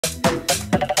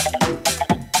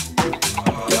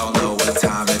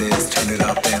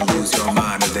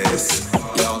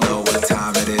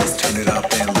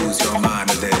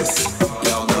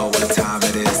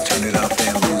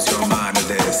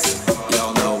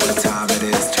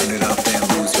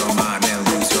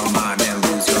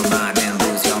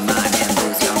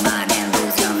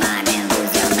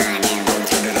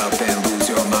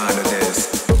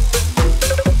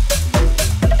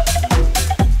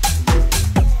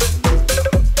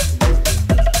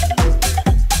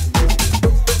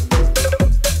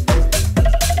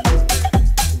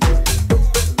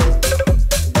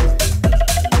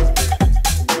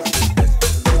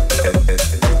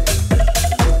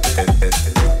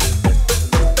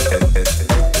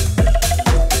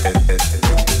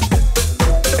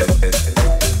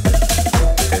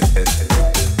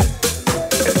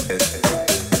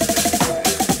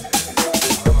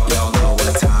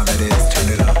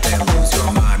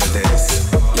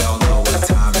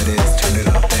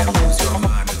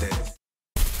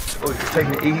just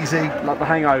taking it easy. Like the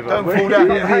Hangover. Don't fall down.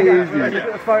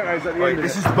 The photos at the end.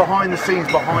 This is behind the scenes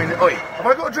behind it. Oi, have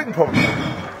I got a drink problem?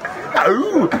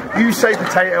 No! You say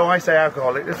potato, I say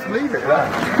alcoholic. Just leave it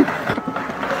there.